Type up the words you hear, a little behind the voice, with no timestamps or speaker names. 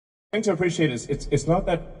thing to appreciate is it's not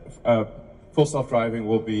that full self-driving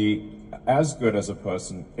will be as good as a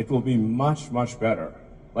person. It will be much, much better.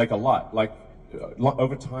 Like a lot. Like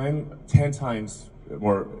over time, 10 times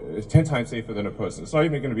more, 10 times safer than a person. It's not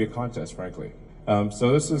even going to be a contest, frankly.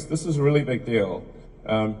 So this is a really big deal.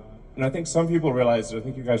 And I think some people realize it. I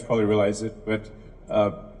think you guys probably realize it. But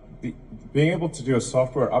being able to do a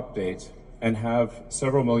software update and have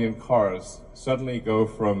several million cars suddenly go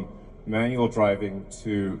from manual driving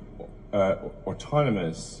to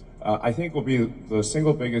autonomous, I think will be the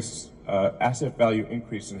single biggest asset value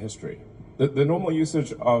increase in history. The normal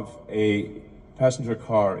usage of a passenger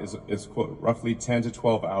car is roughly 10 to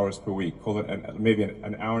 12 hours per week, call it maybe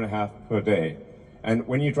an hour and a half per day. And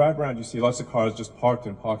when you drive around, you see lots of cars just parked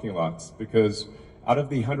in parking lots because out of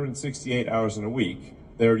the 168 hours in a week,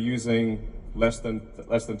 they're using less than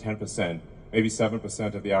 10%, maybe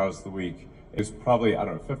 7% of the hours of the week. It's probably, I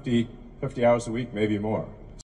don't know, 50 hours a week, maybe more.